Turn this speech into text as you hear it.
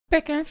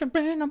Bejcon's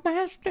been the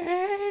best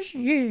days,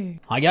 yeah.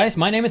 Hi guys,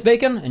 my name is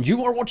Bejcon, and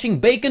you are watching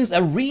Bejcon's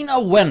Arena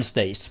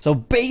Wednesdays. So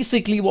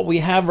basically what we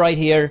have right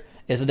here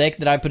is a deck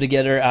that I put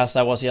together as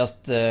I was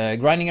just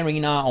grinding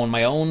Arena on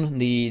my own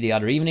the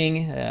other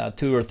evening,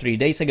 2 or 3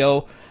 days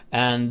ago.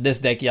 And this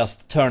deck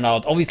just turned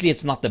out, obviously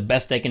it's not the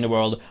best deck in the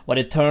world, but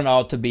it turned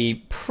out to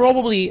be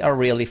probably a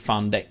really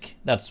fun deck.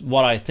 That's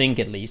what I think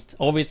at least.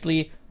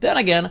 Obviously, then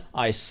again,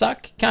 I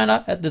suck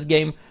kinda at this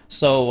game,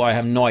 so I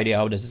have no idea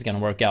how this is gonna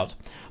work out.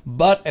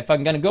 But if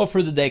I'm gonna go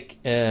through the deck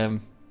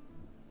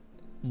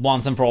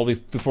once and for all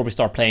before we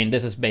start playing,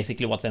 this is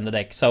basically what's in the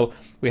deck. So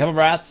we have a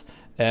Wrath.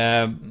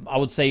 I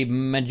would say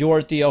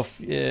majority of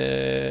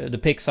the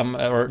picks,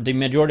 or the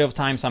majority of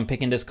times I'm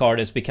picking this card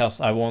is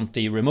because I want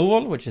the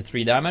removal, which is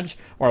 3 damage,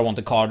 or I want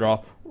the card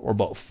draw, or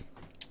both.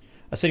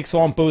 Acidic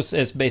Swamp Boost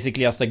is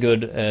basically just a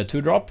good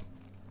 2-drop,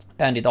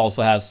 and it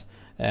also has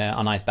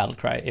a nice battle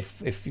cry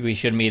if we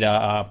should meet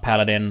a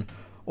paladin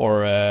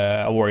or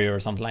a warrior or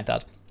something like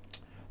that.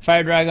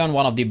 Fire Dragon,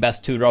 one of the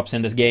best 2-drops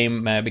in this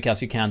game,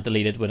 because you can't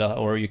delete it with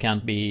or you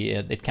can't be,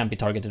 it can't be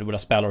targeted with a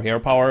spell or hero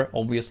power.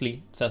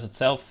 Obviously, it says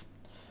itself.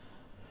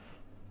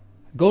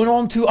 Going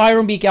on to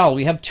Ironbeak Owl,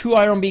 we have 2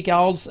 Ironbeak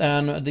Owls,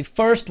 and the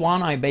first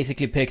one I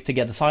basically picked to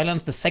get the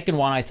silence. The second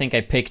one I think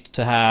I picked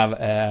to have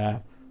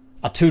a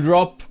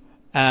 2-drop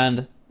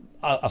and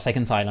a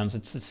second silence.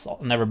 It's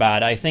never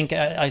bad. I think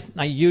I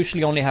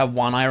usually only have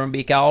 1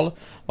 Ironbeak Owl,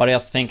 but I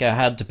just think I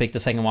had to pick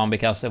the second one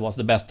because it was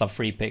the best of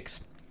 3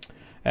 picks.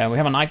 We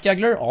have a Knife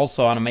Juggler,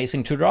 also an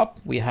amazing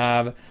 2-drop. We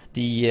have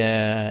the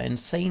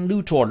Insane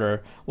Loot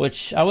Order,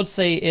 which I would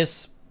say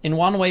is, in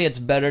one way, it's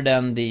better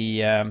than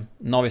the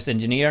Novice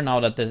Engineer,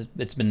 now that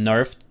it's been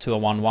nerfed to a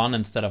 1-1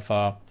 instead of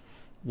a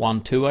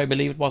 1-2, I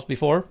believe it was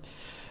before.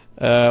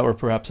 Or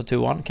perhaps a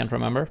 2-1, can't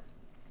remember.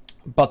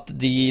 But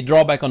the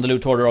drawback on the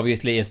Loot Order,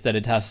 obviously, is that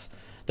it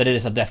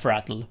is a Death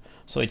Rattle.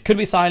 So it could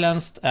be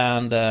silenced,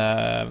 and,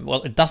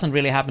 well, it doesn't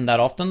really happen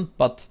that often,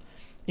 but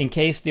in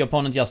case the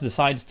opponent just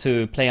decides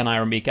to play an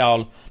Ironbeak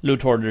Owl,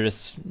 Loot Order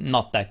is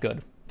not that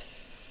good.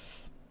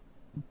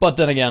 But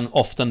then again,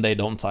 often they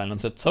don't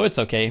silence it, so it's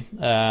okay.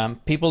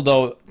 People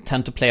though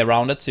tend to play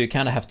around it, so you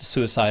kind of have to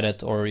suicide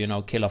it or, you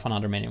know, kill off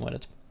another minion with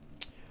it.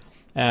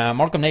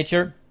 Mark of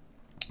Nature,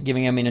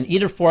 giving a minion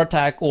either 4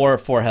 attack or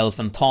 4 health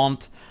and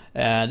taunt.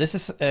 This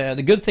is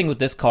the good thing with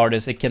this card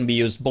is it can be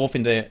used both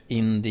in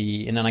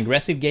an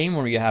aggressive game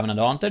where you have an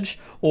advantage,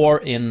 or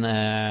in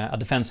a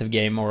defensive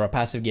game or a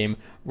passive game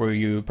where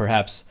you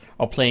perhaps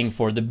are playing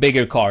for the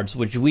bigger cards,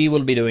 which we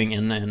will be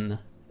doing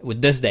with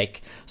this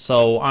deck.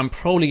 So I'm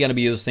probably going to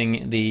be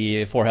using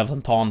the 4 health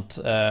and taunt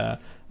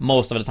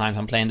most of the times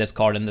I'm playing this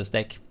card in this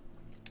deck.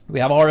 We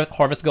have our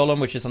Harvest Golem,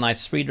 which is a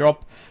nice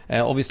 3-drop.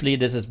 Obviously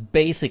this is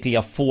basically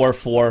a 4/4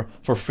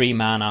 for 3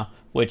 mana,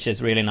 which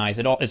is really nice.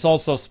 It's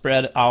also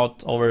spread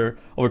out over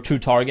 2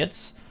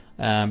 targets,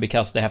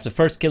 because they have to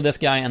first kill this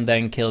guy and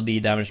then kill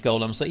the damaged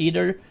golem. So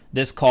either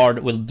this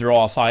card will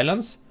draw a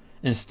silence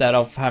instead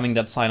of having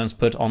that silence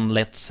put on,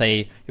 let's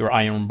say, your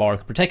Iron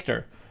Bark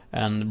Protector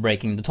and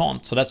breaking the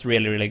taunt. So that's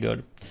really, really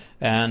good.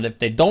 And if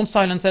they don't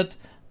silence it,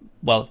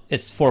 well,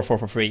 it's 4/4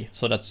 for free.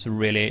 So that's a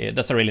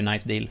really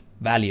nice deal.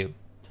 Value,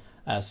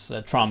 as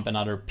Trump and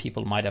other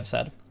people might have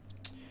said,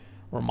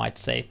 or might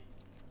say.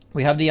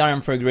 We have the Iron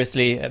Fur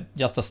Grizzly,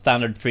 just a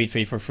standard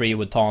 3/3 for free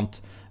with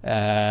taunt.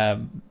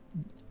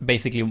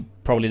 Basically,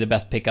 probably the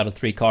best pick out of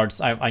 3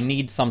 cards. I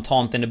need some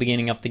taunt in the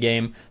beginning of the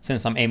game,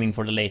 since I'm aiming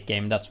for the late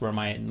game. That's where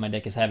my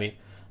deck is heavy.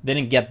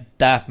 Didn't get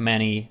that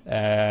many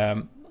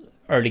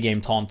early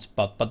game taunts,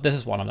 but this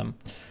is one of them.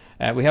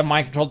 We have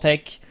Mind Control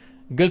Tech.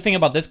 Good thing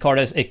about this card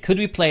is it could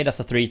be played as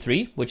a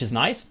 3/3, which is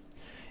nice.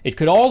 It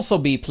could also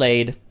be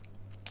played,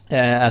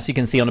 as you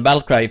can see on the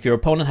battle cry, if your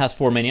opponent has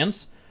 4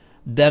 minions,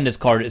 then this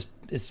card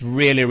is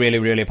really, really,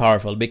 really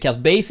powerful, because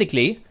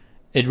basically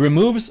it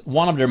removes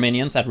one of their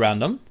minions at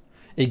random.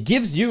 It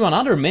gives you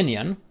another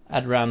minion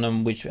at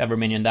random, whichever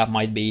minion that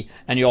might be,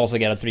 and you also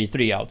get a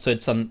 3/3 out. So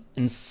it's an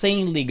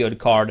insanely good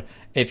card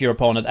if your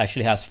opponent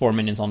actually has 4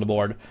 minions on the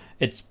board.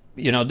 It's,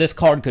 you know, this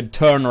card could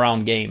turn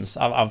around games.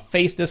 I've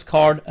faced this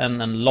card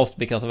and lost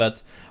because of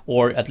it,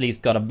 or at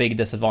least got a big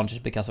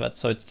disadvantage because of it.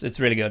 So it's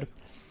really good.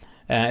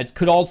 It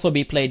could also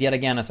be played, yet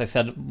again, as I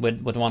said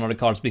with one of the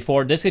cards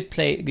before, this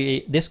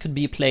could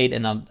be played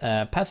in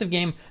a passive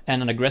game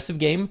and an aggressive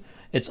game.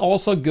 It's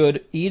also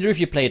good either if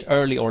you play it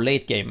early or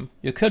late game.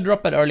 You could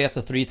drop it early as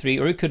a 3/3,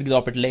 or you could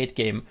drop it late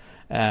game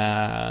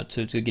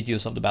to get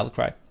use of the battle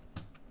cry.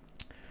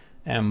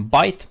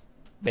 Bite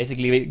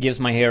basically gives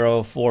my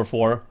hero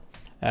 4/4.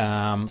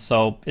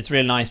 So it's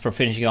really nice for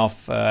finishing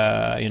off,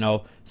 you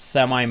know,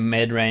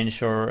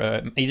 semi-mid-range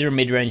or either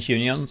mid-range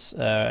unions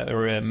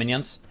or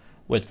minions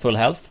with full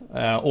health,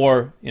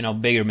 or, you know,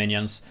 bigger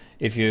minions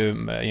if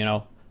you, you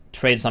know,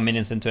 trade some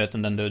minions into it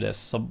and then do this.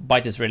 So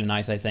Bite is really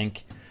nice, I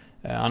think.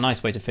 A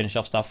nice way to finish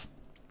off stuff.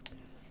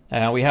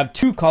 We have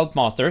 2 Cult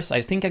Masters.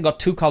 I think I got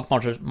 2 Cult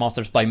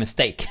Masters by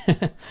mistake.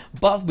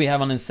 But we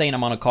have an insane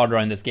amount of card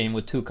draw in this game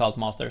with 2 Cult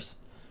Masters.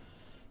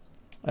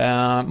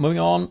 Moving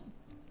on.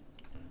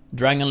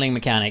 Dragonling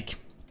Mechanic.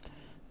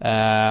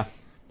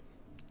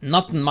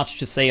 not much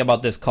to say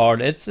about this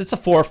card. It's a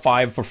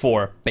 4/5 for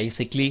 4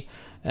 basically.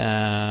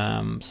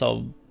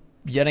 So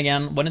yet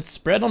again, when it's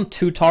spread on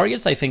 2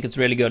 targets, I think it's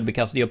really good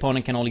because the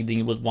opponent can only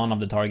deal with one of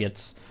the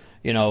targets,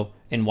 you know,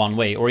 in one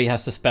way, or he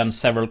has to spend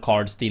several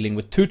cards dealing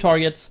with 2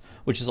 targets,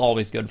 which is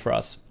always good for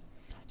us,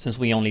 since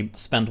we only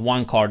spent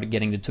 1 card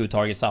getting the 2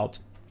 targets out.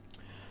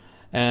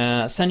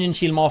 Senjin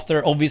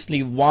Shieldmaster,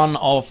 obviously one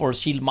of, or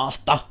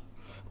Shieldmaster,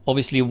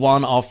 obviously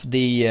one of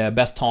the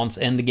best taunts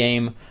in the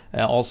game,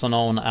 also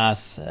known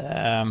as,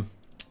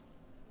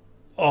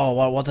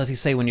 what does he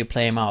say when you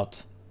play him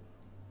out?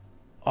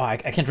 Oh, I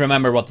can't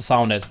remember what the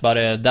sound is,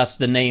 but that's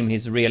the name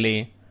he's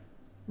really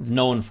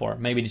known for.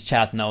 Maybe the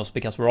chat knows,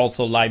 because we're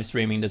also live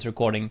streaming this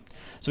recording.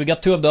 So we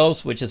got 2 of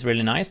those, which is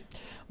really nice.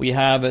 We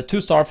have 2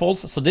 Starfalls,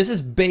 so this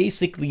is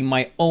basically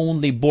my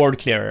only board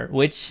clearer,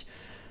 which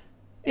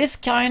is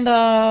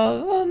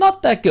kinda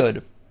not that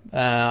good.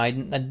 I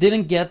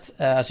didn't get,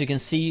 as you can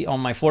see on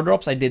my 4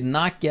 drops, I did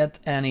not get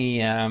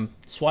any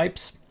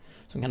swipes,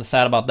 so I'm kinda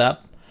sad about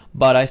that.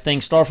 But I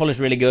think Starfall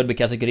is really good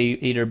because it could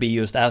either be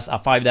used as a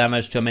 5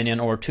 damage to a minion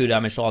or 2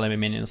 damage to all enemy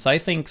minions. So I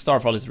think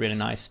Starfall is really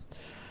nice.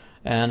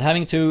 And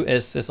having 2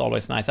 is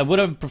always nice. I would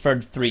have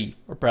preferred 3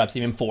 or perhaps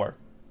even 4.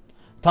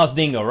 Taz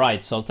Dingo,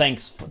 right, so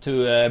thanks to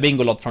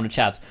Bingolot from the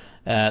chat.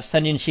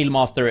 Senjin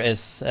Shieldmaster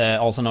is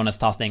also known as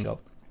Taz Dingo.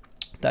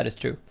 That is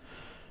true.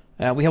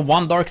 We have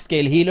 1 Dark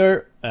Scale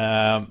Healer.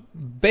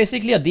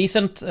 Basically a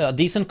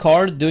decent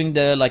card doing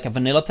the like a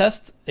vanilla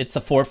test. It's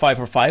a 4/5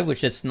 for 5,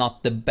 which is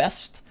not the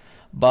best.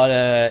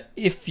 But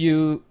if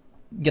you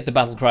get the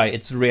battle cry,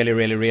 it's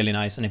really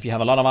nice. And if you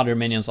have a lot of other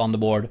minions on the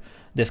board,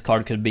 this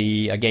card could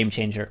be a game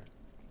changer.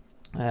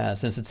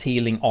 Since it's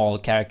healing all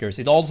characters.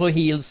 It also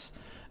heals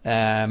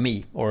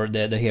me, or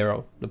the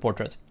hero, the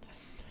portrait.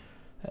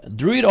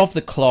 Druid of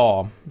the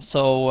Claw.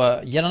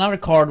 So yet another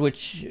card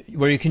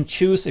where you can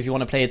choose if you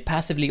want to play it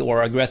passively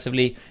or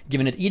aggressively,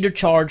 giving it either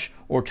charge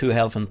or 2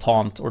 health and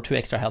taunt, or 2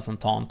 extra health and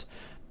taunt.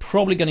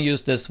 Probably going to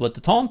use this with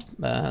the taunt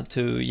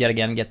to yet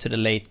again get to the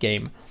late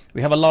game.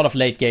 We have a lot of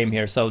late game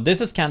here, so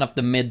this is kind of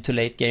the mid to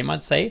late game,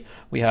 I'd say.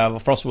 We have a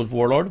Frostwolf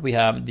Warlord, we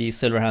have the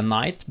Silverhand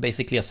Knight,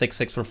 basically a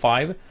 6/6 for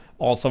 5,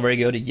 also very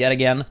good. Yet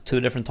again, 2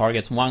 different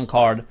targets, 1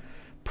 card,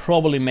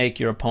 probably make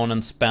your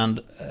opponent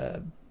spend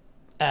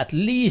at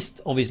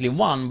least, obviously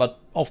 1, but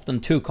often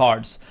 2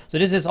 cards. So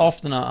this is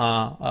often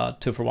a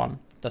 2 for 1,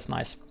 that's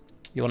nice.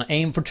 You want to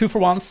aim for 2 for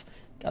 1s,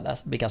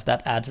 because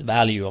that adds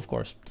value, of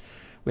course.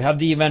 We have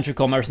the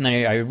Ventricle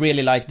Mercenary. I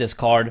really like this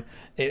card.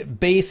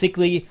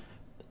 Basically,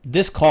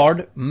 this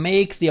card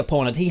makes the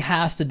opponent, he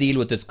has to deal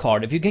with this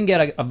card. If you can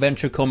get a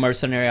Ventricle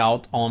Mercenary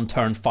out on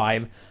turn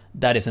 5,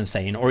 that is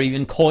insane. Or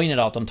even coin it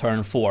out on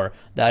turn 4.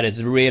 That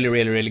is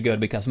really good,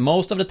 because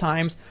most of the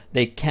times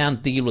they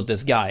can't deal with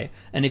this guy.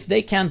 And if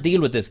they can't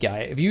deal with this guy,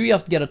 if you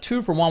just get a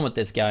 2 for 1 with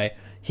this guy,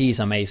 he's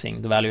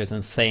amazing. The value is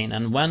insane.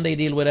 And when they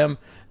deal with him,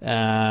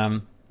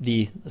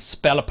 the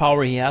spell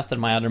power he has that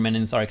my other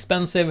minions are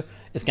expensive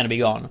is gonna be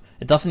gone.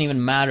 It doesn't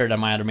even matter that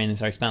my other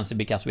minions are expensive,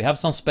 because we have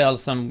some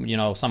spells, some, you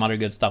know, some other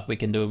good stuff we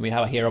can do. We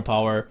have a hero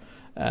power,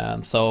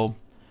 so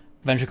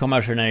Ventricle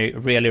Mercenary,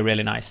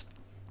 really nice.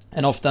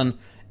 And often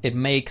it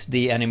makes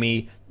the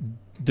enemy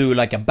do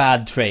like a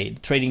bad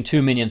trade, trading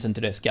 2 minions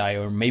into this guy,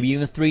 or maybe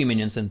even 3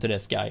 minions into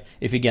this guy,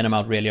 if you get him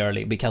out really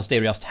early, because they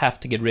just have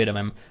to get rid of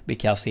him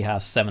because he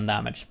has 7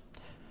 damage.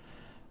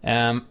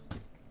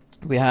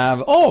 We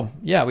have,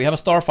 we have a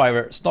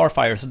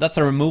Starfire, so that's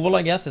a removal,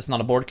 I guess. It's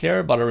not a board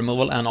clear, but a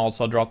removal and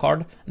also a draw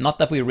card. Not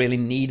that we really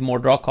need more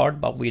draw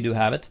card, but we do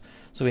have it.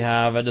 So we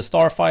have the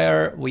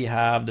Starfire, we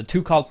have the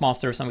 2 Cult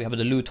Masters, and we have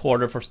the Loot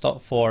Hoarder for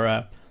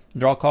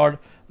draw card.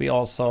 We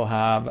also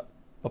have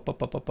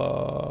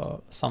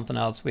something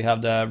else. We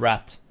have the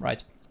Rat,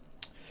 right?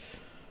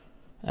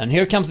 And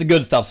here comes the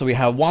good stuff. So we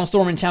have 1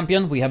 Storming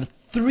Champion, we have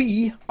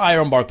 3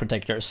 Ironbark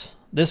Protectors.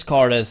 This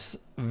card is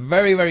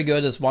very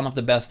good. It's one of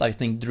the best, I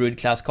think, Druid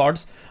class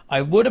cards.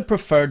 I would have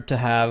preferred to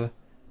have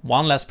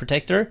 1 less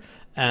Protector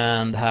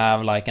and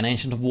have like an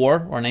Ancient of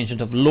War or an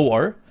Ancient of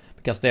Lore,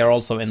 because they are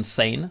also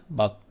insane,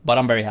 but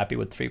I'm very happy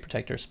with 3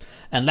 Protectors.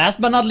 And last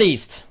but not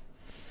least,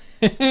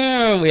 we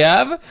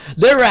have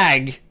the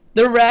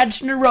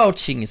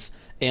RAGNAROS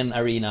in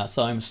Arena.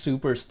 So I'm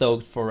super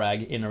stoked for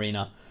Rag in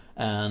Arena.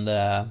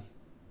 And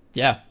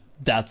yeah,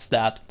 that's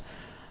that.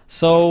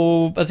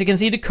 So as you can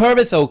see, the curve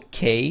is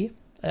okay.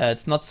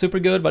 It's not super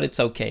good, but it's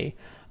okay.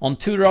 On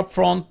 2-drop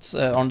front,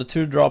 on the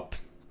 2-drop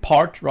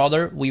part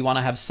rather, we want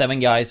to have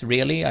 7 guys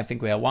really. I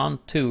think we have 1,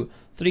 2,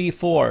 3,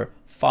 4,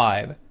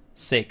 5,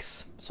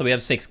 6. So we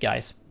have 6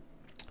 guys,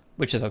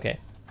 which is okay.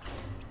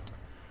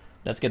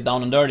 Let's get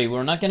down and dirty.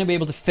 We're not going to be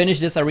able to finish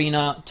this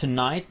arena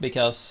tonight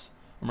because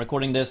I'm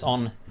recording this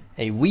on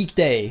a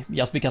weekday,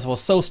 just because I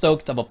was so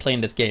stoked about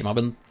playing this game. I've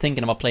been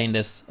thinking about playing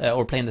this,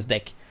 or playing this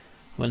deck.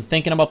 I've been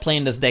thinking about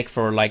playing this deck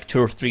for like 2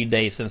 or 3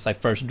 days since I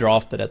first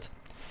drafted it.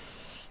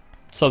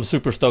 So I'm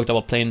super stoked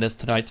about playing this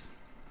tonight.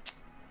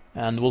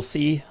 And we'll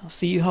see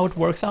how it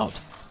works out.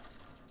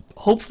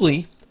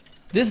 Hopefully,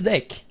 this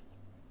deck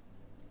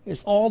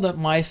is all that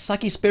my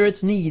sucky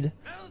spirits need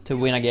to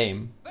win a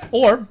game.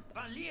 Or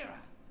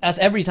as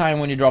every time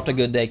when you dropped a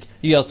good deck,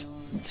 you just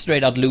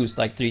straight out lose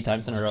like 3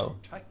 times in a row.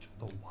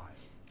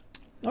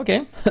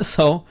 Okay,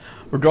 so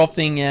we're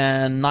dropping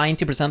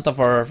 90% of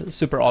our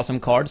super awesome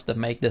cards that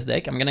make this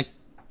deck. I'm gonna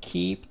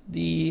keep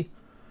the...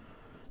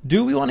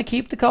 Do we want to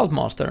keep the Cult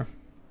Master?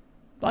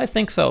 I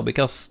think so,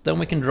 because then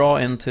we can draw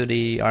into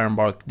the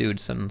Ironbark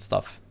dudes and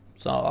stuff.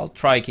 So I'll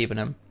try keeping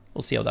him.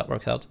 We'll see how that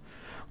works out.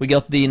 We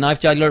got the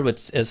Knife Juggler,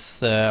 which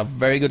is a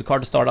very good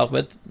card to start out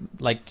with.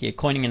 Like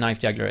coining a Knife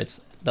Juggler,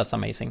 that's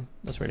amazing.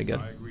 That's really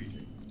good.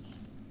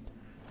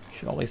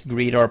 Should always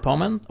greet our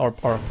opponent,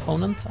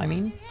 I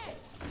mean.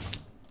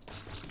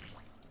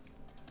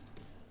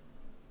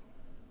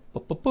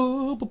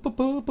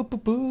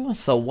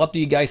 So what do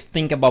you guys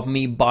think about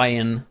me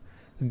buying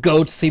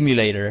Goat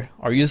Simulator?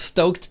 Are you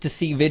stoked to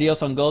see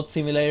videos on Goat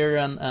Simulator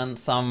and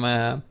some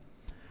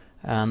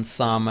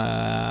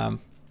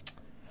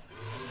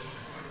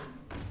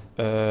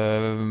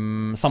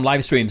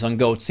live streams on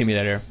Goat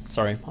Simulator?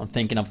 Sorry, I'm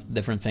thinking of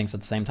different things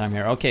at the same time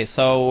here. Okay,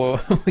 so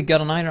we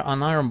got an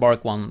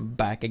Ironbark one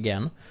back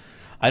again.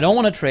 I don't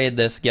want to trade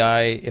this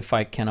guy if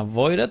I can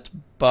avoid it,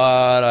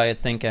 but I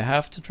think I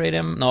have to trade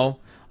him. No,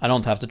 I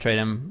don't have to trade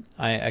him.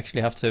 I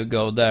actually have to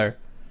go there.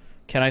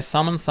 Can I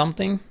summon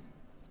something?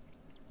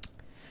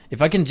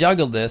 If I can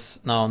juggle this...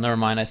 No, never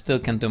mind. I still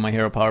can't do my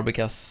hero power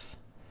because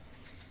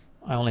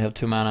I only have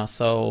 2 mana.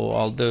 So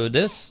I'll do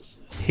this.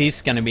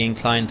 He's gonna be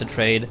inclined to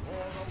trade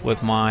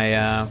with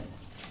my...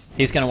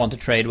 he's gonna want to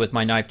trade with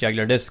my Knife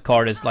Juggler. This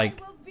card is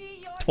like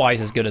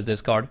twice as good as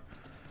this card.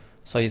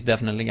 So he's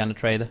definitely gonna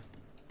trade.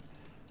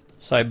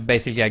 So I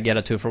get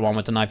a 2-for-1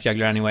 with the Knife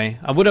Juggler anyway.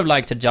 I would have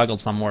liked to juggle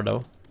some more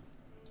though.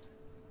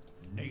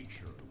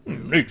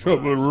 Nature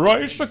will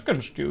rise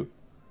against you.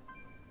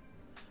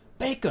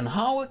 Bejcon,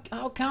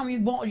 how come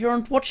you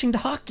aren't watching the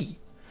hockey?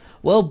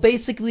 Well,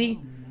 basically,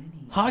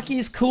 hockey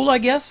is cool, I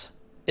guess.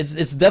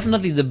 It's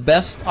definitely the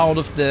best out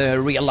of the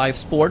real life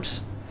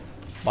sports,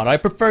 but I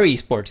prefer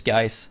esports,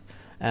 guys,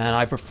 and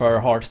I prefer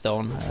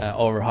Hearthstone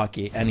over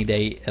hockey any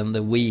day in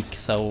the week.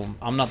 So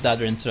I'm not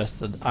that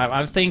interested.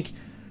 I think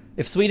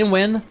if Sweden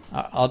win,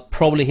 I'll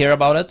probably hear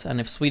about it,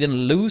 and if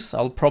Sweden lose,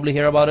 I'll probably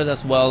hear about it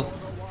as well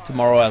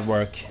tomorrow at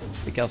work,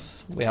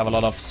 because we have a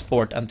lot of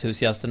sport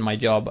enthusiasts in my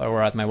job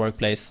or at my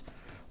workplace.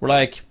 We're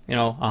like, you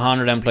know,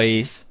 100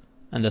 employees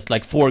and there's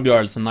like 4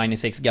 girls and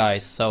 96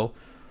 guys, so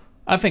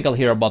I think I'll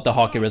hear about the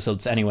hockey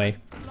results anyway.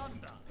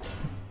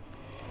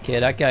 Okay,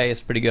 that guy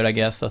is pretty good, I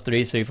guess. A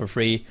 3/3 for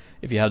free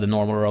if you have the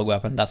normal rogue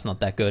weapon. That's not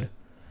that good.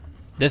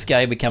 This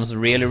guy becomes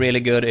really, really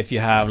good if you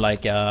have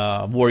like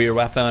a warrior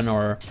weapon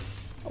or,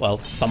 well,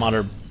 some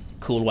other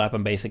cool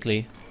weapon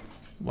basically,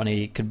 when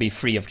he could be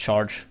free of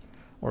charge.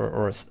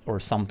 Or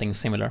something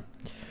similar.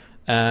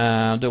 Do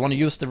I want to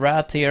use the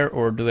rat here,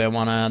 or do I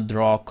want to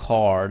draw a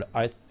card?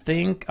 I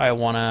think I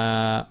want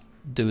to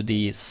do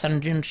the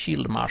Senjin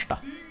Shieldmaster.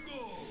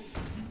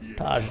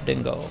 Taj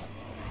Dingo.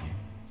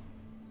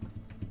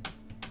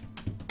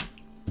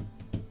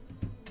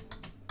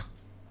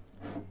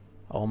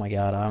 Oh my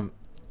god, I'm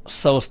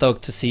so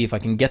stoked to see if I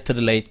can get to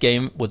the late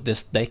game with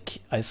this deck.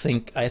 I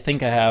think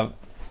I have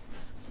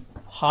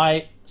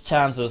high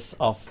chances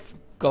of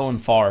going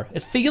far.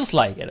 It feels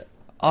like it.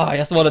 Oh, I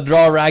just want to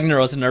draw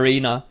Ragnaros in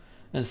arena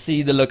and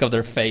see the look of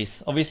their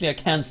face. Obviously, I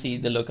can't see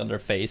the look on their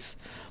face,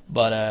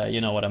 but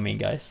you know what I mean,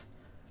 guys.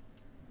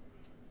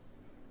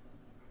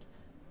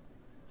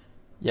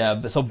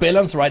 Yeah, so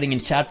Billon's writing in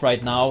chat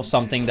right now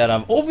something that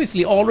I've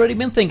obviously already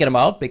been thinking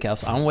about,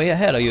 because I'm way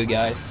ahead of you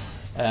guys,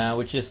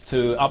 which is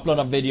to upload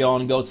a video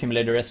on Goat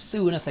Simulator as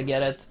soon as I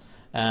get it,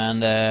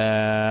 and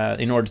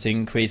in order to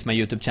increase my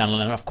YouTube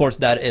channel. And of course,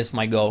 that is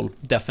my goal,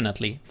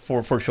 definitely,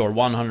 for sure,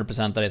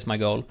 100% that is my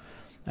goal.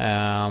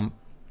 My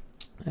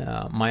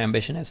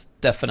ambition is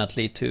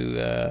definitely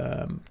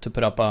to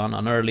put up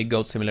an early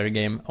Goat Simulator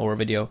game or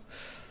video.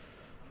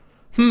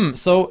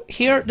 So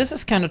here, this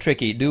is kind of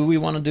tricky. Do we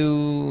want to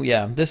do...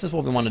 Yeah, this is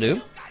what we want to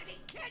do,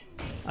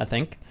 I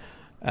think.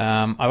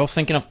 I was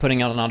thinking of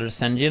putting out another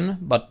Senjin,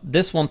 but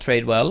this won't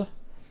trade well.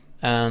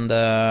 And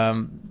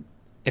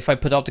if I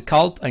put out the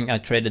Cult and I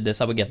traded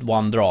this, I would get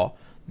 1 draw.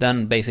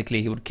 Then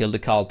basically he would kill the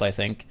Cult, I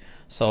think.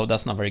 So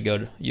that's not very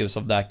good use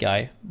of that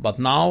guy. But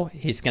now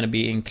he's going to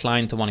be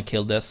inclined to want to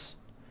kill this.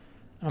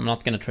 I'm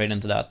not going to trade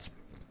into that.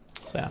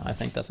 So yeah, I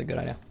think that's a good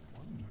idea.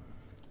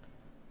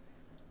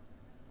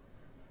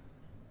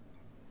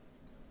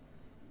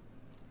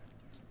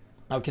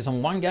 Okay, so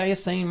one guy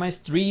is saying my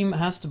stream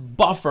has to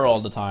buffer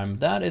all the time.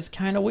 That is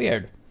kind of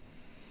weird.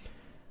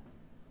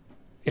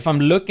 If I'm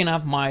looking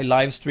at my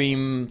live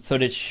stream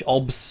footage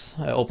OBS,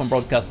 open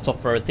broadcast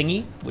software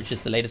thingy, which is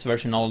the latest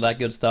version, all that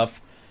good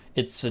stuff,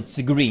 it's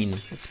green.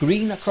 It's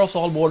green across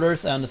all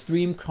borders, and the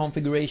stream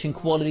configuration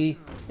quality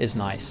is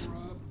nice.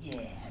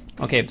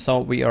 Okay, so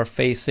we are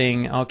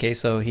facing... Okay,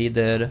 so he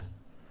did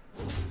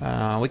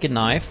Wicked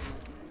Knife.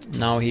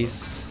 Now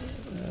he's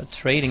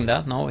trading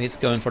that. No, he's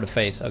going for the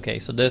face. Okay,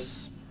 so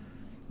this,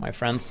 my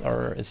friends,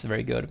 is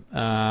very good.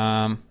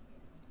 Now,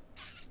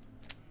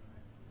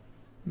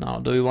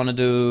 do we want to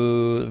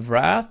do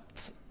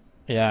Wrath?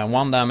 Yeah,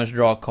 1 damage,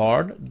 draw a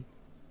card.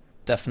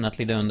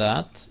 definitely doing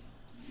that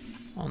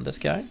on this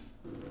guy.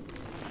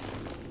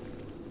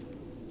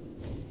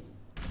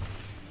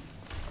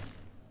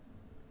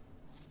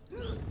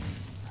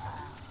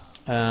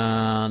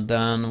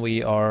 Then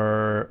we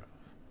are...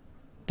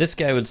 This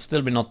guy will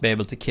still not be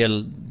able to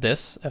kill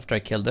this after I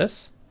kill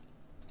this.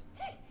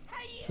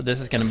 So this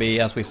is gonna be,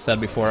 as we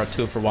said before, a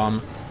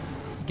 2-for-1.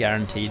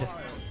 Guaranteed.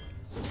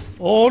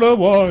 For the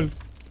one!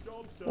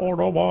 For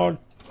the one!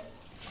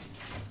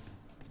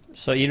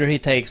 So either he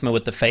takes me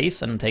with the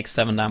face and takes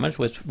 7 damage,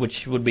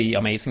 which would be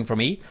amazing for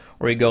me,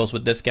 or he goes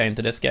with this guy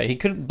into this guy. He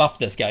could buff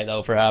this guy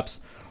though,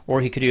 perhaps.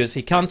 Or he could use...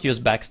 He can't use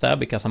backstab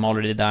because I'm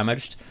already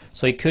damaged.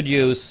 So he could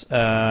use...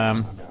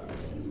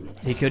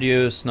 he could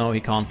use... No, he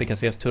can't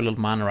because he has 2 little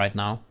mana right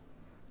now.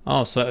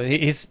 Oh, so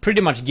he's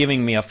pretty much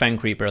giving me a Fang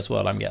Creeper as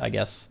well, I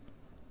guess.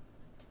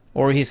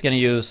 Or he's gonna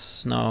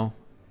use... No.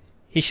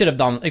 He should have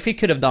done... If he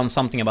could have done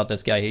something about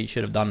this guy, he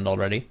should have done it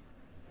already.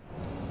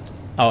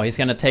 Oh, he's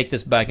gonna take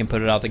this back and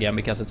put it out again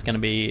because it's gonna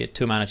be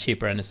 2 mana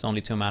cheaper and it's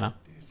only 2 mana.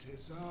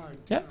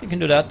 Yeah, you can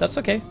do that. That's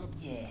okay.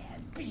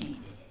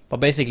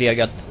 But basically I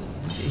got...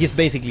 He's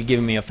basically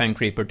giving me a Fang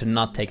Creeper to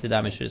not take the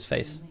damage to his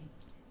face.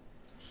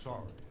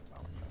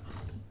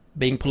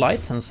 Being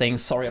polite and saying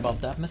sorry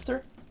about that,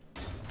 mister.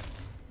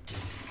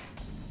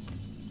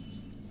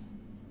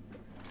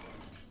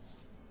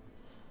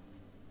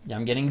 Yeah,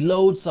 I'm getting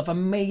loads of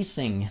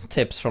amazing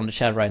tips from the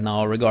chat right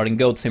now regarding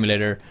Goat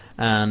Simulator.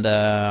 And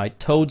I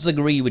totes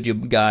agree with you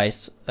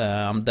guys.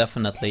 I'm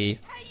definitely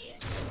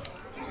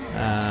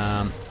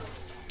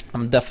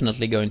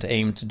going to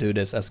aim to do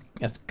this as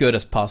good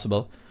as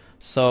possible.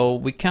 So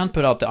we can't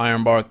put out the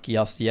Iron Bark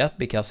just yet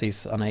because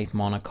he's an 8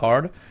 mana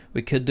card.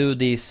 We could do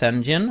the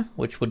Senjin,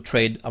 which would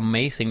trade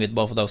amazing with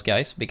both of those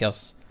guys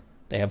because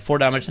they have 4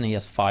 damage and he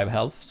has 5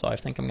 health. So I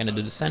think I'm gonna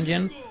do the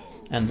Senjin,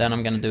 and then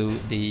I'm gonna do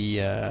the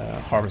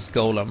Harvest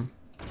Golem.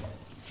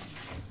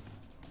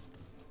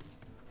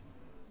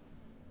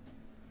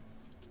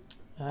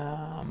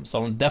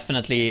 So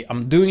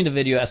I'm doing the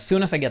video as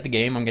soon as I get the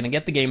game. I'm gonna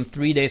get the game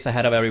 3 days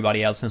ahead of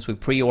everybody else since we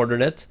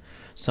pre-ordered it.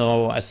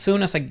 So as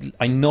soon as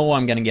I know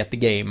I'm gonna get the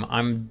game,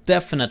 I'm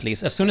definitely,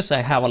 as soon as I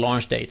have a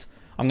launch date,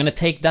 I'm gonna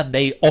take that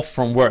day off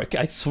from work,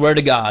 I swear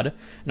to God,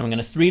 and I'm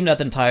gonna stream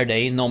that entire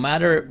day, no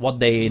matter what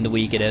day in the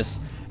week it is,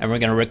 and we're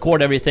gonna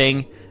record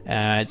everything.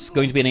 It's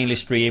going to be an English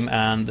stream,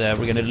 and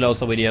we're gonna do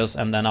loads of videos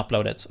and then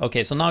upload it.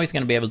 Okay, so now he's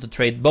gonna be able to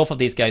trade both of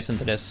these guys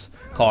into this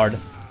card,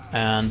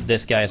 and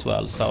this guy as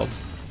well, so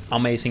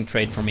amazing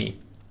trade for me.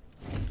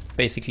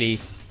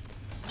 Basically,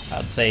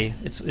 I'd say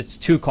it's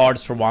 2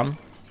 cards for 1,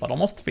 but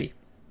almost 3.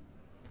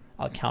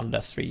 I'll count it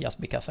as 3 just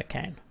because I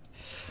can.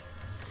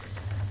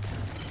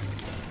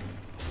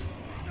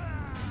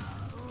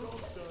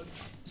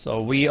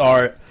 So we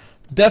are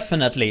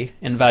definitely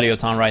in Value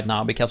Town right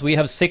now because we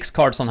have 6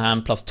 cards on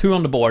hand plus 2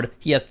 on the board.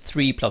 He has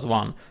 3 plus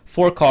 1.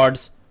 4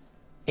 cards,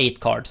 8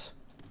 cards.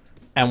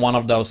 And one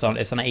of those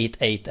is an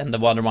 8/8 and the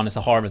other one is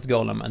a Harvest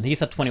Golem. And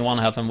he's at 21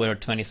 health and we're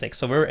at 26.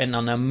 So we're in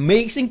an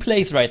amazing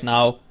place right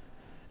now.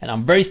 And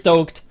I'm very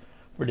stoked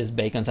for this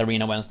Bejcon's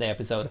Arena Wednesday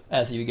episode,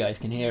 as you guys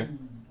can hear.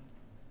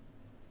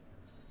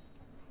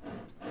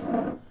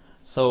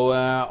 So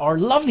our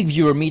lovely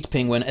viewer Meat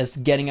Penguin is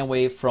getting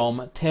away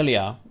from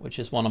Telia, which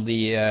is one of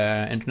the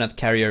internet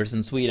carriers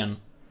in Sweden.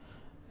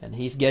 And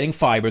he's getting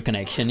fiber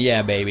connection,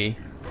 yeah baby.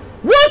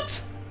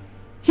 What?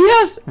 He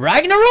has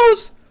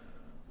RAGNAROS?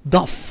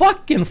 The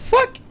fucking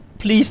fuck?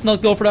 Please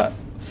not go for that.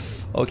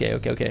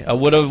 Okay. I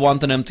would have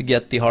wanted him to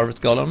get the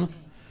Harvest Golem.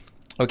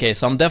 Okay,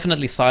 so I'm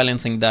definitely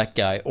silencing that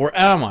guy. Or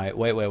am I?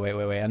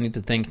 Wait. I need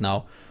to think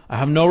now. I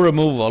have no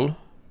removal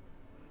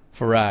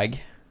for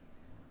Rag.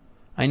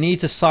 I need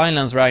to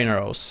silence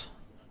RAGNAROS.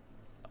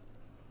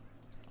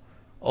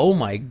 Oh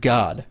my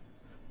god.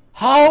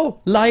 How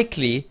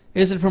likely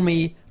is it for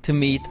me to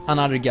meet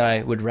another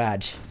guy with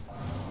Raj?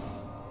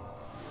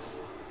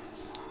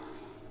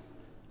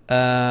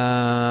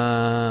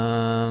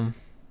 I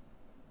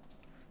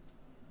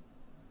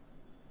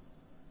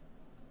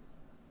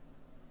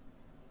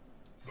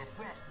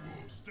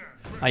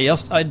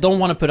don't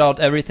want to put out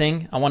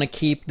everything. I want to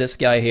keep this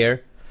guy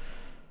here.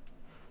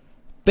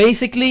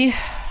 Basically,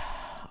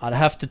 I'd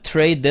have to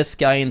trade this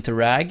guy into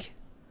Rag.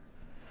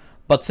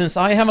 But since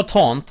I have a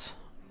taunt,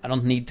 I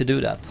don't need to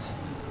do that.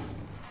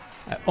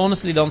 I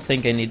honestly don't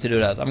think I need to do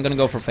that. I'm gonna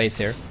go for face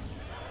here.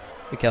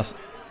 Because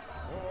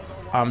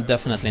I'm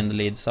definitely in the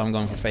lead, so I'm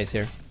going for face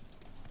here.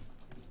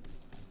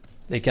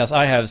 Because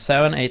I have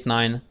 7, 8,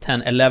 9,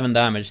 10, 11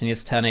 damage and he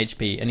has 10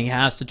 HP. And he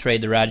has to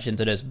trade the Raj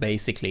into this,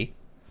 basically.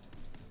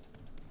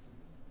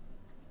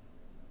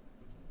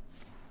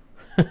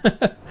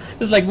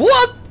 It's like,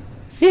 what?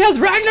 He has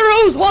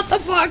RAGNAROS, what the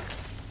fuck?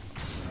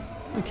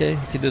 Okay, you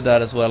could do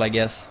that as well, I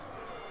guess.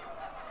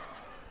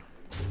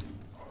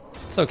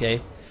 It's okay.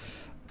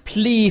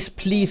 Please,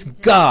 please,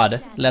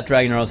 God, let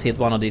RAGNAROS hit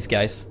one of these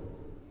guys.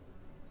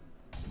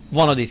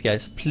 One of these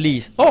guys,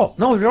 please. Oh,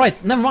 no, you're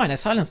right. Never mind, I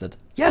silenced it.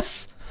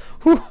 Yes!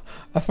 Whew.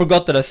 I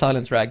forgot that I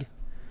silenced Rag.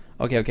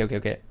 Okay.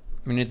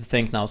 We need to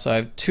think now. So I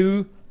have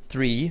 2,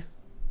 3,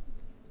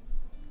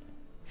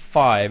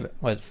 5.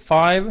 Wait,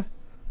 5,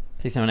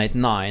 6, 7, 8,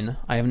 9.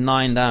 I have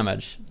 9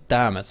 damage.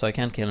 Damn it, so I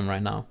can't kill him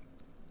right now.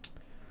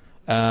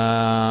 So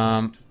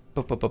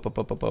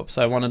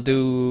I want to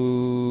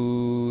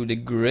do the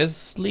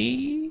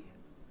Grizzly.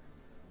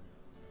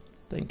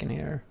 Thinking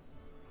here.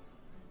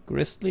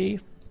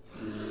 Grizzly.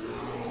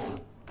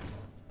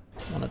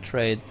 Want to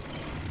trade.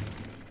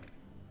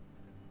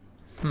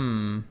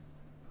 2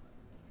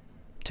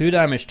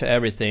 damage to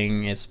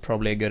everything is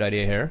probably a good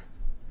idea here.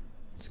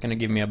 It's gonna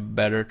give me a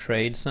better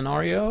trade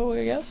scenario,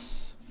 I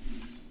guess.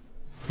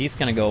 He's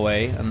gonna go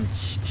away and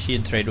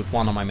she'd trade with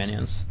one of my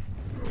minions.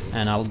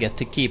 And I'll get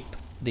to keep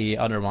the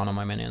other one of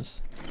my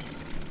minions.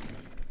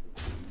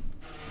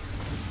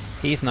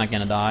 He's not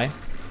gonna die,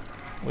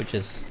 which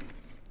is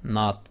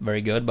not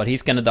very good, but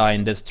he's gonna die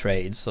in this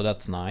trade, so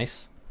that's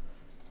nice.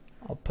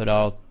 I'll put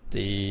out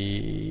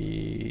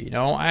the...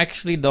 No, I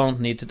actually don't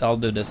need to. I'll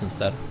do this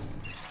instead.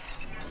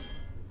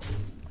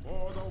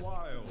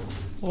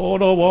 For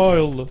the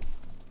wild.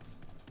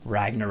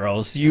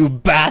 Ragnaros, you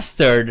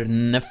bastard,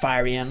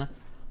 Nefarian.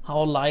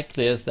 How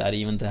likely is that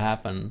even to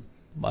happen?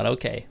 But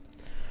okay.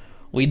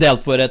 We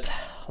dealt with it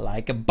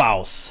like a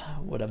boss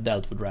would have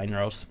dealt with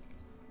Ragnaros.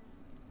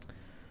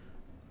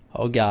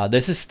 Oh god,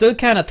 this is still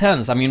kind of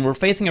tense. I mean, we're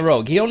facing a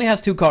rogue. He only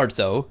has 2 cards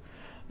though.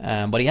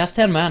 But he has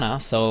 10 mana,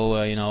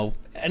 so, you know,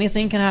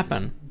 anything can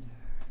happen.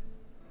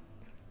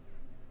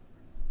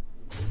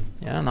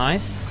 Yeah,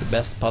 nice. The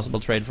best possible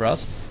trade for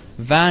us.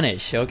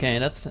 Vanish. Okay,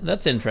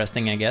 that's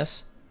interesting, I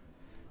guess.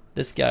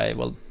 This guy,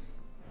 well...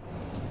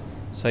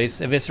 So he's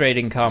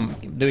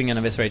eviscerating doing an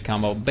eviscerate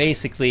combo.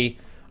 Basically,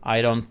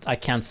 I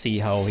can't see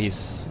how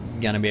he's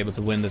gonna be able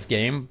to win this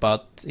game,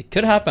 but it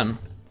could happen.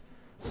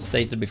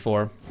 Stated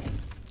before.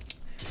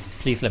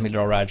 Please let me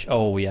draw Raj.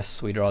 Oh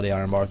yes, we draw the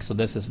Iron Bark, so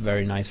this is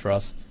very nice for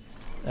us.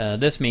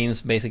 This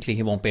means basically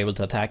he won't be able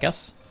to attack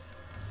us,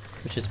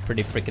 which is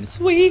pretty freaking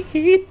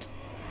sweet.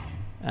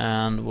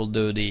 And we'll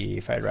do the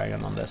Fire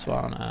Dragon on this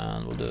one,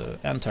 and we'll do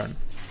end turn.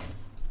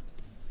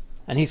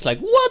 And he's like,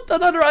 what?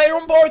 Another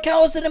Iron Bark?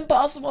 How is it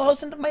impossible? How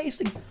is it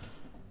amazing?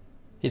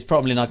 He's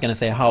probably not gonna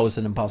say how is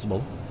it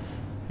impossible,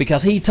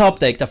 because he top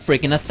decked a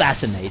freaking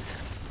Assassinate.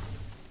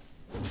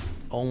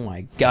 Oh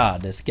my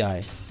god, this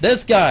guy,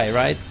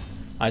 right?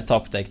 I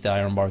top decked the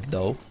Iron Bark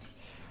though.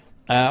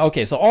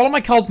 Okay, so all of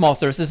my Cult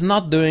Masters is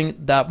not doing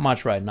that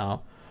much right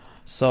now,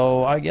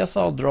 so I guess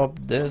I'll drop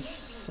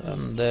this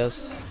and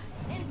this.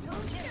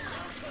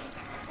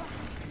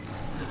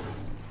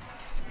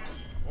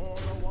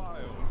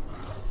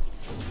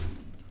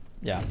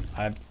 Yeah,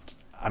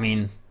 I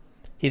mean,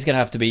 he's gonna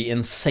have to be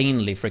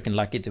insanely freaking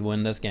lucky to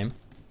win this game.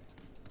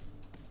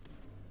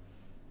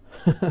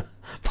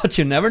 But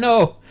you never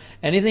know.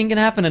 Anything can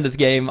happen in this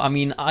game. I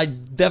mean, I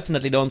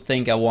definitely don't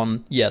think I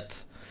won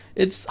yet.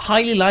 It's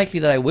highly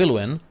likely that I will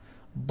win,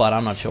 but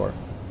I'm not sure.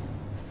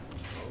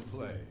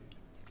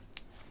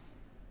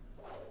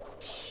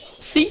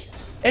 See?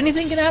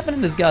 Anything can happen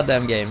in this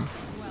goddamn game.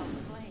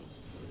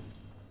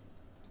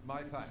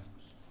 My thanks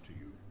to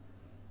you.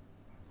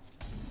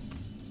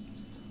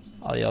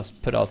 I'll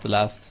just put out the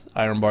last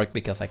Iron Bark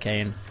because I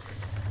can.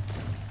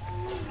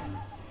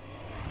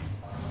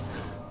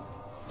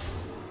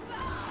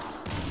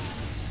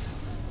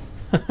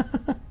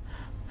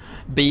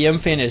 BM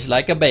finish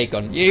like a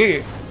bacon.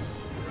 Yeah.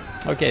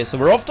 Okay, so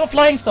we're off to a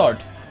flying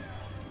start.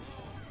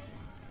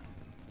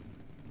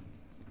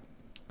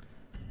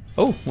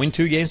 Oh, win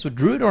 2 games with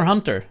Druid or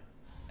Hunter.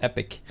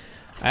 Epic.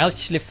 I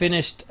actually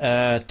finished 2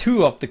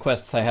 of the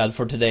quests I had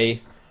for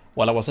today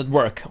while I was at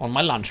work on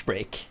my lunch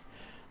break.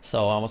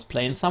 So I was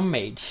playing some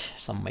Mage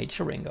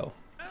Sharingo.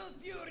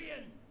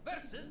 Alfurion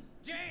versus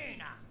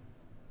Jaina.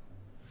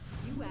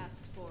 You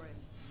asked for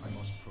it. I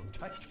must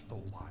protect the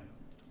wild.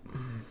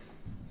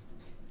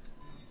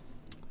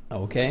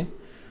 Okay.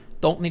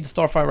 Don't need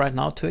Starfire right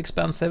now, too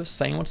expensive.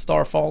 Same with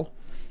Starfall.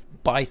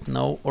 Bite,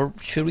 no. Or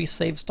should we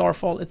save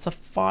Starfall? It's a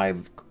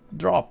 5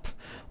 drop.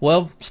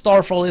 Well,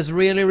 Starfall is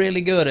really,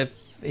 really good if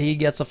he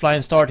gets a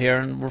flying start here.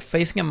 And we're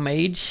facing a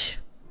Mage.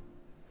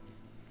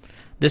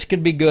 This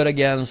could be good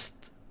against,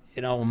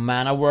 you know,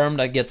 Mana Worm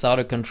that gets out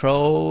of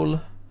control.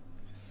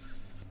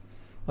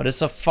 But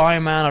it's a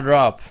 5 mana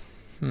drop.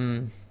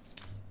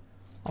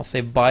 I'll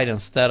say Bite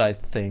instead, I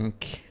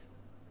think.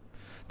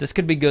 This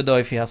could be good though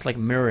if he has like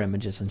mirror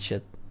images and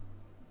shit.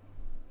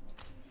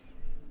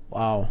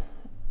 Wow.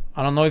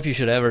 I don't know if you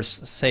should ever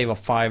save a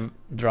 5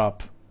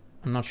 drop.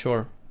 I'm not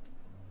sure.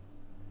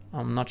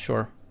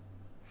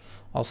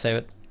 I'll save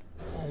it.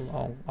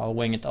 I'll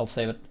wing it. I'll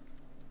save it.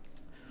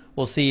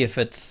 We'll see if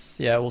it's...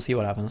 Yeah, we'll see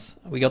what happens.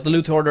 We got the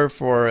loot order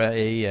for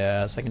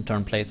a second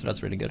turn play, so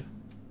that's really good.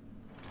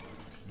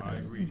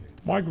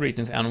 My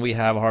greetings. And we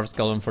have Harvest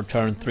Golem for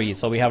turn 3,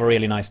 so we have a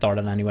really nice start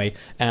anyway.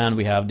 And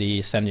we have the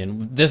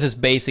Sendian. This is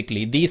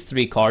basically... These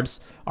 3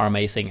 cards are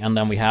amazing, and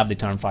then we have the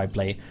turn 5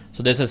 play.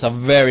 So this is a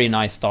very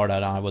nice start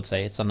hand, I would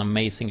say. It's an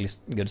amazingly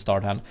good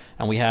start hand.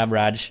 And we have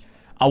Raj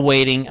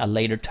awaiting a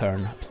later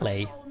turn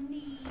play.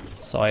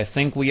 So I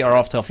think we are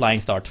off to a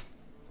flying start.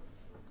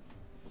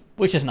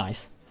 Which is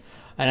nice.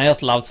 And I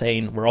just love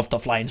saying we're off to a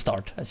flying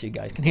start, as you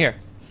guys can hear.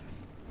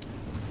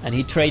 And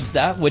he trades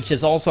that, which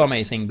is also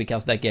amazing,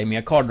 because that gave me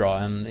a card draw,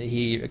 and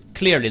he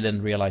clearly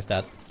didn't realize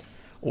that.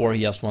 Or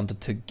he just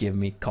wanted to give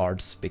me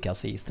cards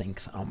because he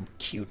thinks I'm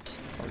cute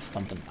or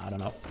something, I don't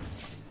know.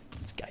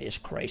 This guy is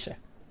crazy.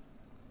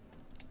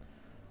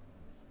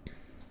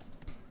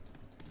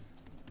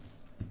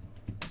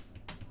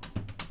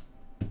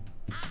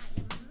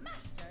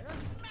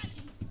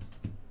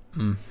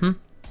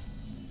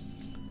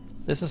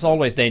 This is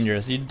always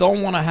dangerous. You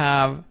don't want to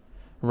have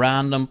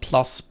random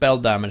plus spell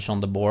damage on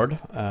the board.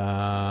 Do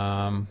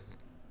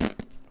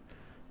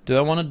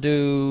I want to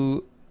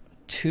do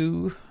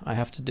 2? I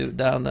have to do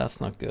that.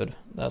 That's not good.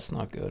 That's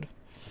not good.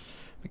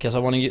 Because I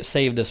want to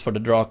save this for the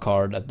draw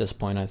card at this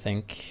point, I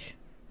think.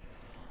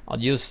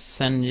 I'll use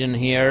Senjin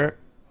here,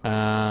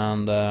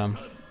 and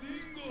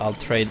I'll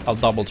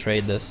double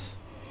trade this,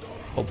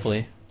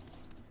 hopefully.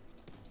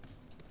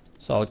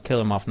 So I'll kill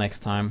him off next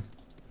time.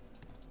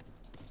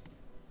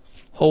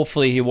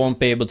 Hopefully he won't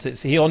be able to...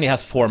 He only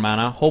has 4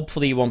 mana.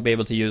 Hopefully he won't be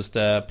able to use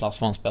the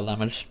 +1 spell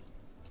damage.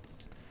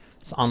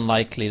 It's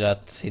unlikely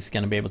that he's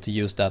gonna be able to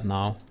use that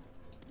now.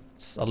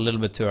 It's a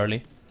little bit too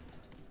early.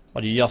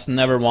 But you just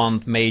never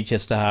want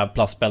mages to have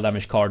plus spell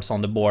damage cards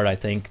on the board, I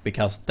think,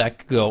 because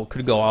that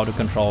could go out of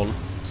control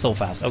so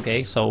fast.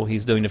 Okay, so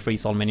he's doing the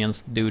freeze all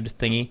minions dude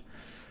thingy.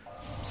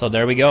 So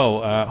there we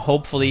go.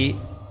 Hopefully...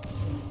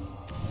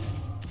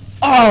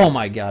 Oh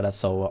my god, that's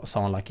so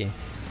unlucky.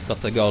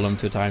 Got the golem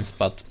 2 times,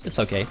 but it's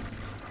okay.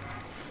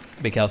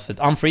 Because it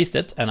unfreezed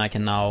it, and I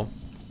can now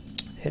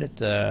hit it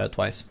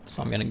twice.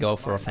 So I'm gonna go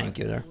for a thank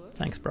you there.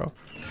 Thanks, bro.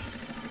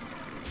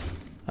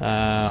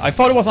 I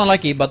thought it was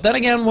unlucky, but then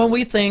again, when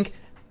we think,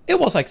 it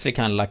was actually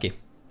kind of lucky.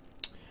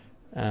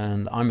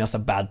 And I'm just a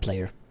bad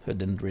player who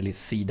didn't really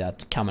see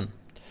that coming.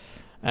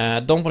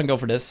 Don't want to go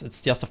for this,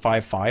 it's just a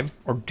 5-5.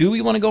 Or do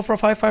we want to go for a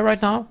 5-5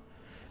 right now?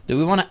 Do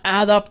we want to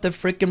add up the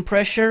freaking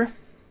pressure?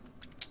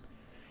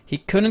 He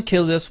couldn't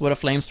kill this with a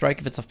Flame Strike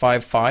if it's a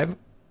 5-5.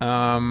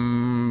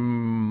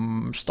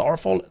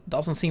 Starfall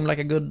doesn't seem like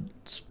a good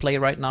play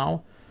right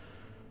now.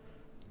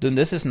 Then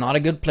this is not a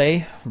good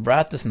play.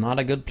 Rat is not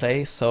a good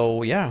play.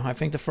 So yeah, I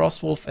think the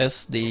Frostwolf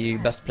is the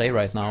best play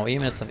right now,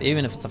 even if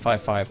it's a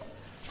 5-5.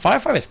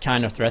 5-5 is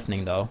kind of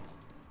threatening though.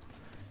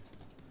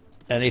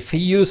 And if he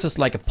uses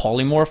like a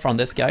polymorph on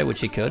this guy,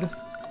 which he could,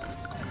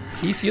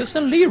 he's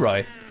using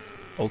Leroy.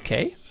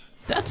 Okay,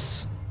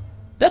 that's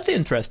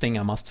interesting,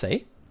 I must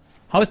say.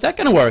 How is that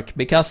gonna work?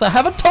 Because I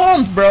have a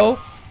taunt, bro.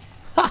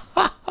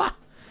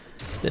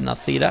 Did not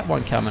see that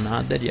one coming,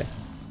 huh? Did you?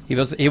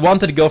 He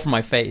wanted to go for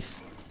my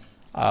face.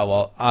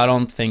 Well, I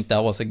don't think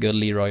that was a good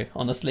Leroy,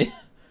 honestly.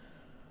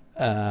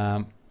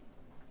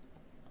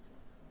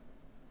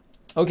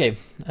 Okay,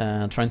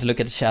 trying to look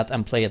at the chat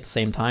and play at the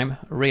same time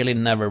really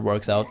never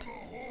works out.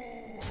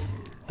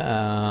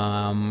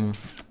 I'm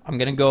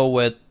gonna go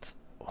with...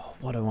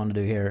 what do I want to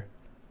do here?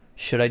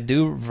 Should I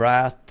do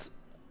Rat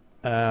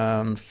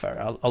and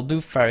I'll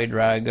do Fairy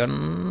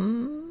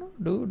Dragon.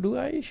 Do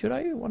I? Should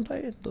I? Want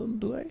I?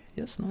 Do I?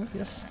 Yes, no,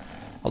 yes.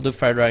 I'll do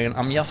Fire Dragon.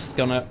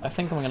 I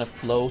think I'm gonna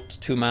float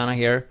 2 mana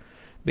here,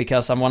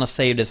 because I want to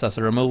save this as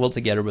a removal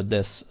together with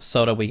this,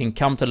 so that we can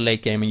come to the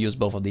late game and use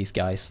both of these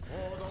guys.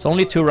 It's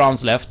only 2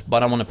 rounds left,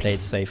 but I want to play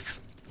it safe.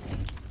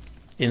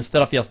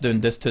 Instead of just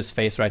doing this to his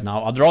face right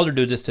now, I'd rather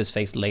do this to his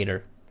face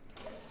later.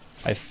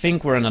 I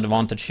think we're in an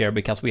advantage here,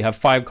 because we have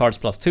 5 cards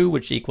plus 2,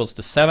 which equals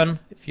to 7,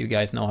 if you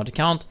guys know how to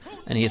count,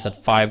 and he's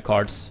at 5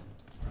 cards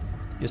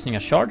using a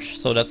charge,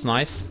 so that's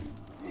nice.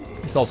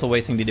 He's also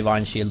wasting the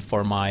Divine Shield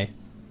for my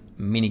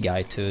mini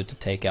guy to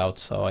take out,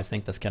 so I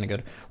think that's kind of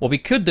good. What we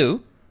could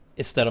do,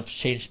 instead of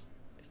change...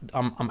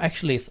 I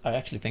actually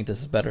think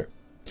this is better.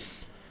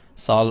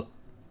 So I'll...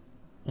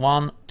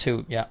 1,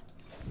 2, yeah,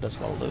 that's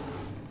what I'll do.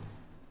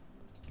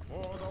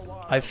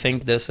 I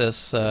think this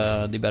is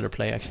the better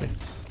play, actually.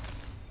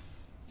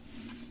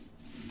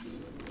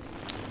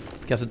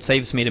 Because it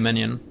saves me the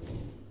minion.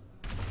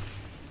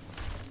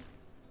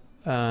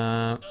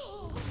 And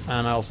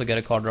I also get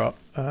a card draw.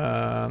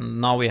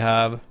 Now we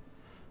have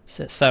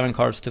 7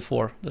 cards to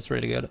 4. That's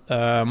really good.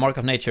 Mark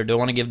of Nature. Do I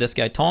want to give this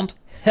guy taunt?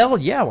 Hell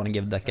yeah, I want to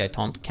give that guy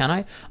taunt. Can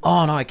I?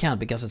 Oh no, I can't,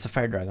 because it's a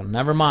Fire Dragon.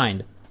 Never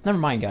mind. Never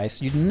mind,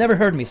 guys. You never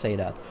heard me say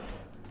that.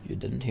 You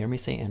didn't hear me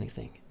say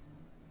anything.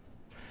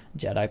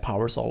 Jedi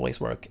powers always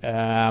work.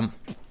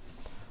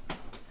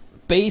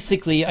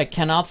 Basically, I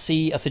cannot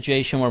see a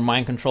situation where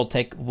Mind Control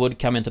Tech would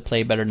come into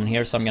play better than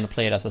here, so I'm going to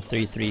play it as a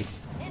 3-3.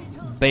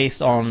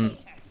 Based on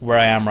where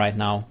I am right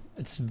now.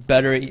 It's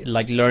better,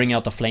 like, luring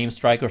out a Flame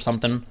Strike or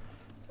something.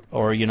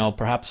 Or, you know,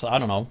 perhaps, I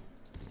don't know.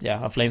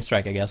 Yeah, a Flame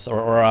Strike, I guess.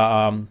 Or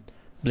a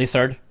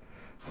Blizzard.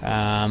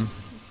 Than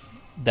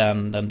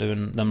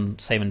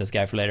saving this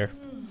guy for later.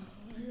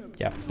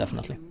 Yeah,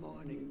 definitely.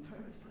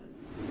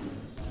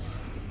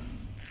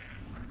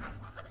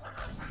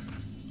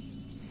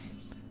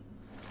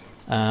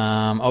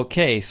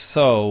 Okay,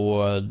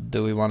 so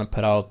do we want to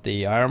put out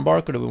the Iron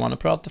Bark, or do we want to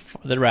put out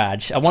the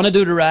Raj? I want to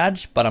do the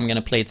Raj, but I'm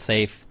gonna play it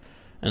safe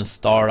and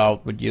start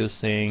out with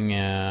using the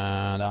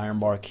Iron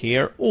Bark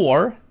here,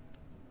 or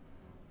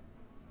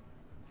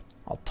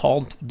I'll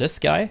taunt this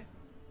guy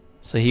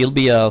So he'll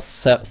be a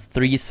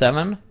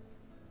 3/7.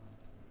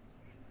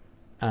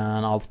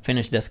 And I'll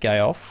finish this guy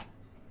off.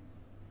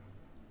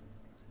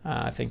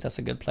 I think that's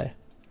a good play.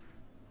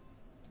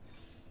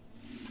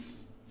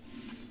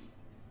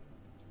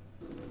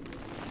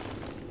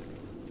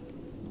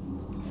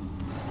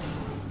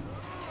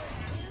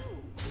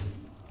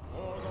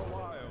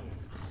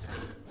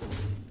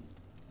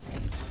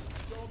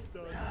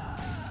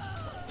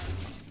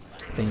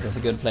 I think that's a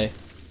good play.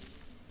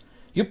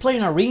 You're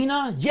playing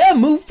Arena? Yeah,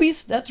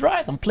 Moofies! That's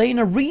right, I'm playing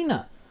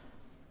Arena!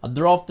 I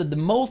drafted the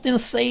most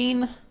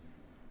insane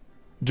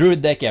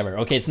Druid deck ever.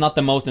 Okay, it's not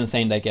the most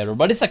insane deck ever,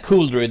 but it's a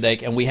cool Druid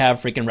deck, and we have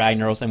freaking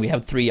Ragnaros, and we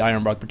have 3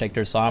 Ironbark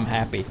Protectors, so I'm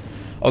happy.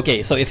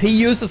 Okay, so if he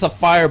uses a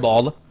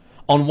Fireball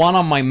on one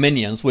of my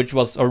minions, which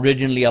was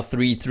originally a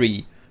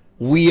 3/3,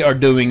 we are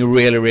doing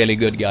really, really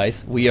good,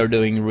 guys. We are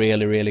doing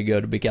really, really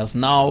good, because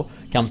now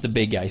comes the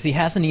big guys. He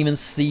hasn't even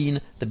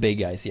seen the big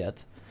guys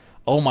yet.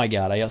 Oh my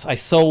god, I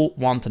so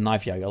want to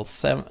knife juggle.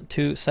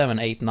 2, 7,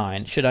 8,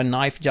 9. Should I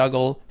knife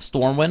juggle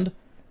Stormwind?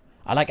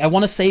 I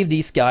want to save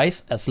these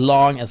guys as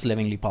long as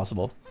livingly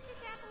possible.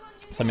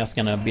 So I'm just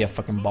gonna be a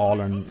fucking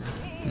baller and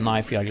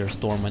knife juggler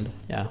Stormwind.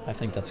 Yeah, I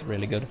think that's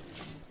really good.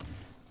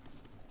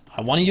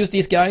 I want to use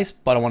these guys,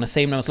 but I want to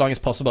save them as long as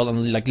possible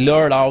and like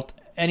lure out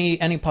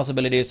any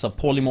possibilities of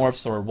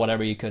polymorphs or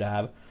whatever you could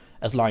have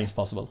as long as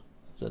possible.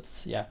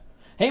 That's, yeah.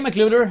 Hey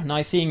McLuder,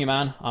 nice seeing you,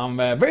 man. I'm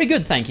very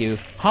good, thank you.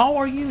 How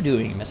are you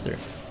doing, mister?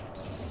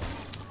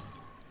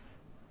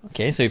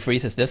 Okay, so he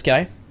freezes this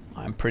guy.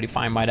 I'm pretty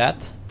fine by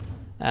that.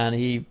 And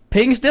he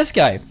pings this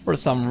guy for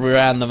some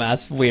random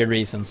ass weird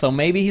reason. So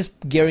maybe he's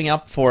gearing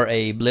up for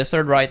a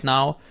blizzard right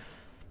now.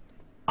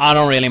 I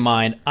don't really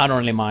mind. I don't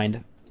really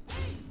mind.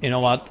 You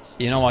know what?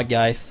 You know what,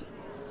 guys?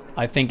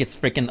 I think it's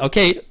freaking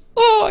okay.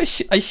 Oh, I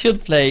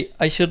should play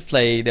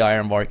the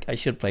Ironbark. I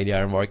should play the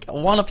Ironbark. I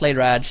want to play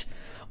Raj.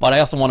 But I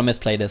also want to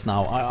misplay this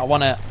now. I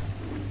want to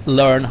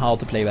learn how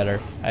to play better,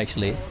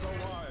 actually.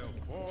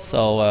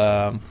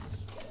 So,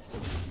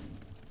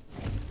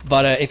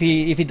 but if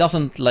he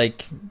doesn't,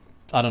 like,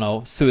 I don't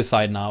know,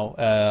 suicide now,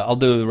 I'll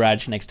do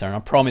Raj next turn. I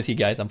promise you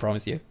guys. I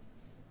promise you.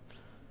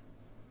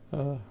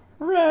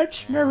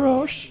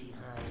 RAGNAROS.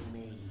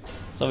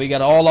 So we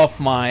got all of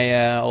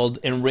my old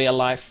in real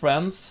life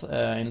friends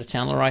in the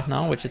channel right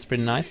now, which is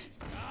pretty nice.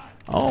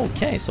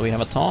 Okay, so we have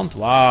a taunt.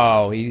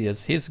 Wow,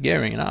 he's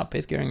gearing up.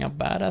 He's gearing up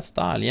badass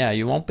style. Yeah,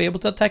 you won't be able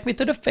to attack me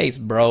to the face,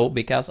 bro,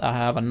 because I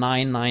have a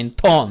 9/9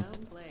 taunt.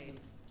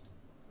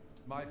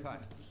 My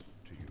thanks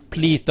to you.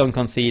 Please don't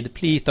concede.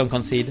 Please don't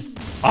concede.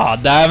 Ah,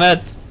 damn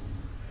it!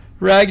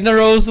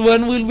 Ragnaros,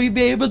 when will we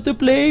be able to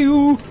play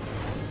you?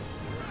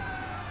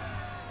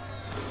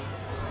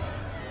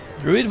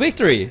 Druid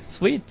victory.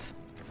 Sweet.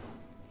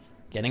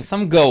 Getting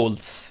some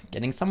golds.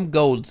 Getting some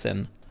golds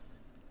in.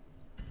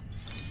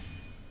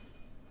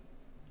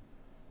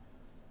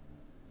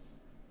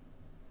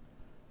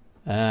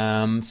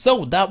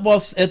 So that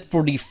was it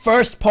for the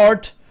first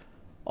part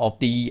of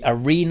the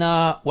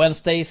Arena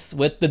Wednesdays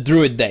with the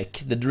Druid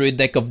deck. The Druid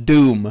deck of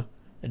Doom.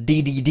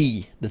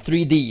 DDD. The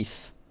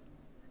 3Ds.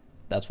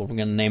 That's what we're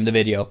gonna name the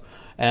video.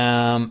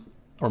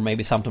 Or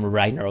maybe something with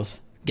Ragnaros.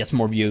 Gets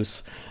more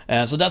views.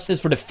 So that's it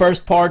for the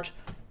first part.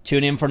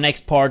 Tune in for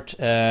next part.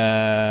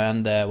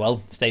 And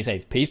well, stay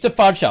safe. Peace to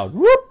Fudge out.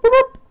 Whoop,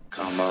 whoop.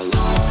 Come along.